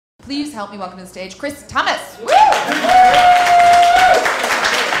Please help me welcome to the stage, CDThomas. Woo!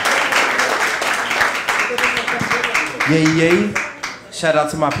 Yay, yay. Shout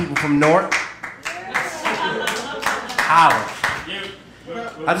out to my people from North. Holla.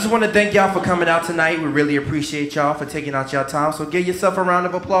 I just want to thank y'all for coming out tonight. We really appreciate y'all for taking out y'all time. So give yourself a round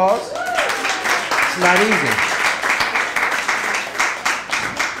of applause. It's not easy.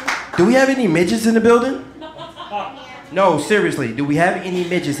 Do we have any midgets in the building? No, seriously, do we have any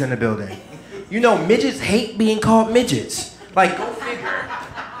midgets in the building? You know, midgets hate being called midgets. Like, go figure.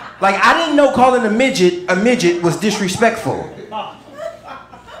 Like, I didn't know calling a midget was disrespectful.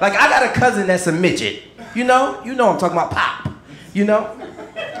 Like, I got a cousin that's a midget. You know I'm talking about Pop. You know?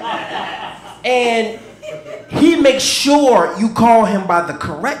 And he makes sure you call him by the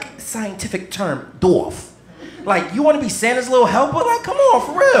correct scientific term, dwarf. Like, you want to be Santa's little helper? Like, come on,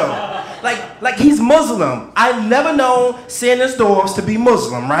 for real. Like he's Muslim. I've never known Santa's dwarfs to be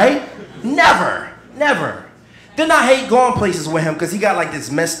Muslim, right? Never. Then I hate going places with him because he got like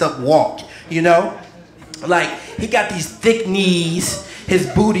this messed up walk, you know? Like, he got these thick knees, his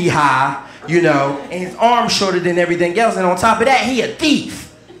booty high, you know, and his arms shorter than everything else, and on top of that, he a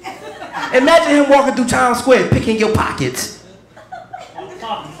thief. Imagine him walking through Times Square picking your pockets.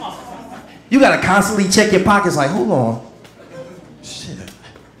 You gotta constantly check your pockets like, hold on. Shit.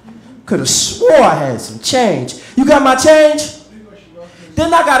 Could've swore I had some change. You got my change?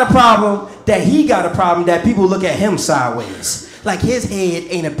 Then I got a problem that he got a problem that people look at him sideways. Like his head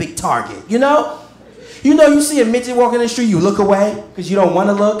ain't a big target, you know? You know, you see a midget walking in the street, you look away because you don't want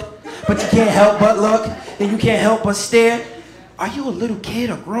to look, but you can't help but look, and you can't help but stare. Are you a little kid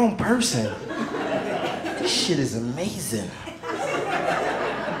or grown person? This shit is amazing.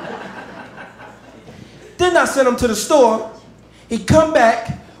 Then I sent him to the store. He come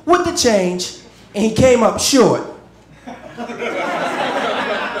back with the change, and he came up short.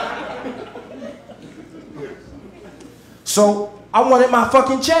 So I wanted my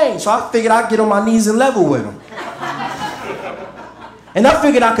fucking change, so I figured I'd get on my knees and level with him. And I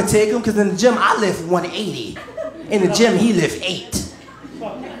figured I could take him, because in the gym I lift 180. In the gym he lift 8.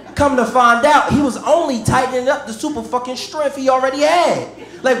 Come to find out, he was only tightening up the super fucking strength he already had.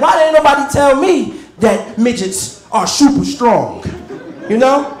 Like, why didn't nobody tell me that midgets are super strong? You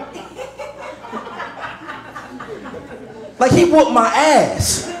know? Like, he whooped my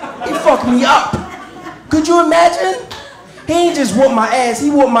ass. He fucked me up. Could you imagine? He ain't just whooped my ass, he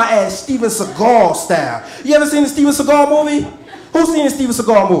whooped my ass Steven Seagal style. You ever seen the Steven Seagal movie? Who's seen the Steven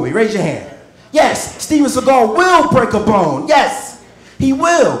Seagal movie? Raise your hand. Yes, Steven Seagal will break a bone. Yes, he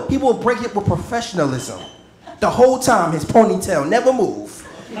will. He will break it with professionalism. The whole time his ponytail never move.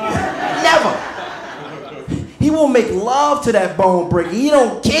 Never. He will make love to that bone breaker. He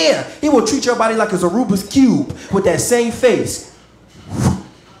don't care. He will treat your body like it's a Rubik's Cube with that same face.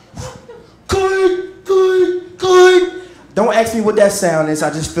 Good. Don't ask me what that sound is.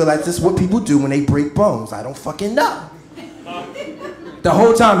 I just feel like this is what people do when they break bones. I don't fucking know. The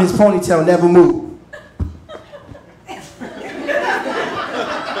whole time his ponytail never moved.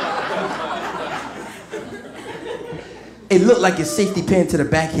 It looked like his safety pin to the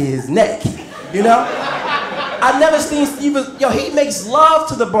back of his neck, you know? I've never seen Steven, yo, he makes love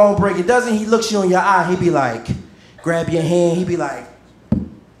to the bone breaker, doesn't he? He looks you in your eye, he be like, grab your hand, he be like,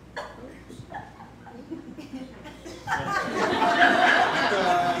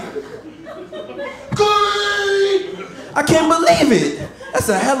 I can't believe it. That's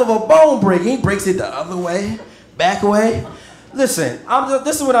a hell of a bone break. He breaks it the other way, back way. Listen,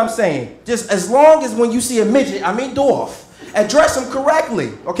 this is what I'm saying. Just as long as when you see a midget, I mean dwarf, address him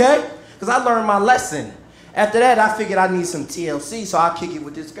correctly, okay? Because I learned my lesson. After that, I figured I need some TLC, so I'll kick it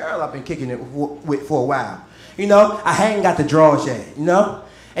with this girl I've been kicking it with for a while. You know, I hadn't got the draws yet, you know?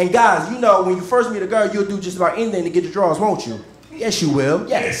 And guys, you know, when you first meet a girl, you'll do just about anything to get the draws, won't you? Yes, you will.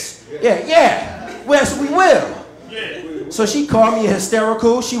 Yes. Yeah. Yes, we will. So she called me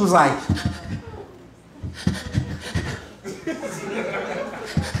hysterical. She was like,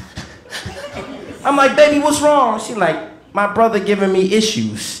 I'm like, baby, what's wrong? She like, my brother giving me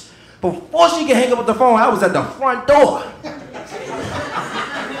issues. Before she could hang up with the phone, I was at the front door.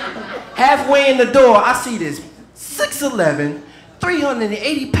 Halfway in the door, I see this 6'11",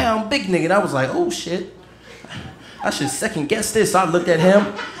 380-pound big nigga. And I was like, oh shit, I should second guess this. So I looked at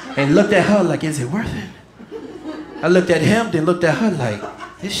him and looked at her like, is it worth it? I looked at him, then looked at her like,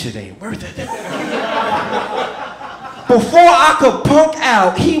 this shit ain't worth it. Before I could punk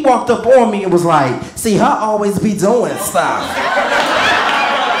out, he walked up on me and was like, see, her always be doing stuff.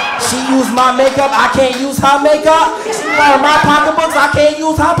 She used my makeup, I can't use her makeup. She wearing my pocketbooks, I can't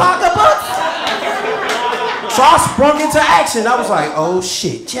use her pocketbooks. So I sprung into action. I was like, oh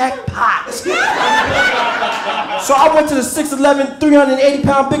shit, jackpot. So I went to the 6'11",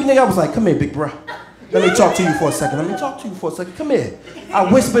 380-pound big nigga. I was like, come here, big bro. Let me talk to you for a second. Come here. I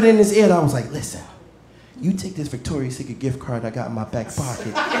whispered in his ear and I was like, listen, you take this Victoria's Secret gift card I got in my back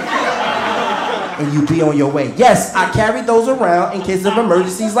pocket and you be on your way. Yes, I carried those around in case of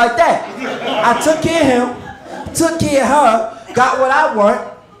emergencies like that. I took care of him, took care of her, got what I want.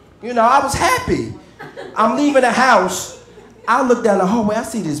 You know, I was happy. I'm leaving the house. I look down the hallway. I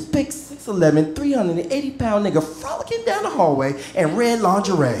see this big 6'11", 380-pound nigga frolicking down the hallway in red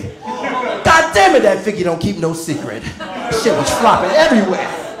lingerie. God damn it, that figure don't keep no secret. Shit was flopping everywhere.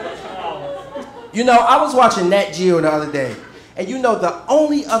 You know, I was watching Nat Geo the other day, and you know the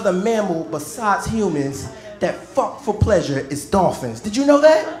only other mammal besides humans that fuck for pleasure is dolphins. Did you know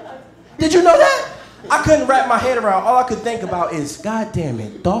that? Did you know that? I couldn't wrap my head around. All I could think about is, God damn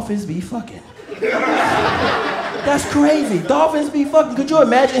it, dolphins be fucking. That's crazy. Dolphins be fucking. Could you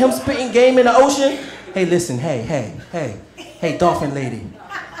imagine him spitting game in the ocean? Hey, listen, hey, dolphin lady.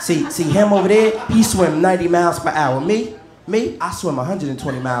 See him over there? He swim 90 miles per hour. Me, I swim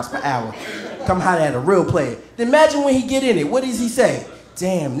 120 miles per hour. Come holler at a real player. Then imagine when he get in it. What does he say?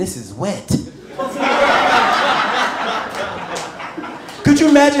 Damn, this is wet. Could you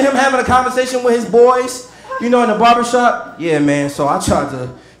imagine him having a conversation with his boys, you know, in the barbershop? Yeah, man, so I tried to,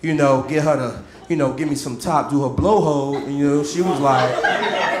 you know, get her to, you know, give me some top, do her blowhole, and, you know, she was like,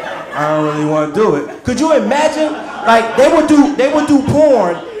 I don't really want to do it. Could you imagine? Like, they would do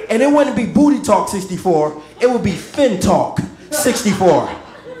porn, and it wouldn't be Booty Talk 64, it would be Fin Talk 64.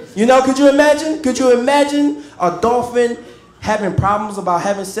 You know, could you imagine? Could you imagine a dolphin having problems about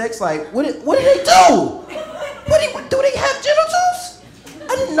having sex? Like, what do they do? Do they have genitals?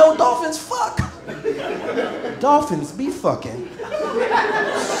 I didn't know dolphins fuck. Dolphins be fucking.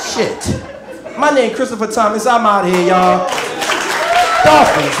 Shit. My name Christopher Thomas. I'm out here, y'all.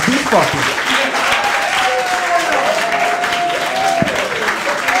 Dolphins be fucking.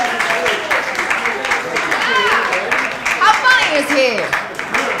 How funny is he?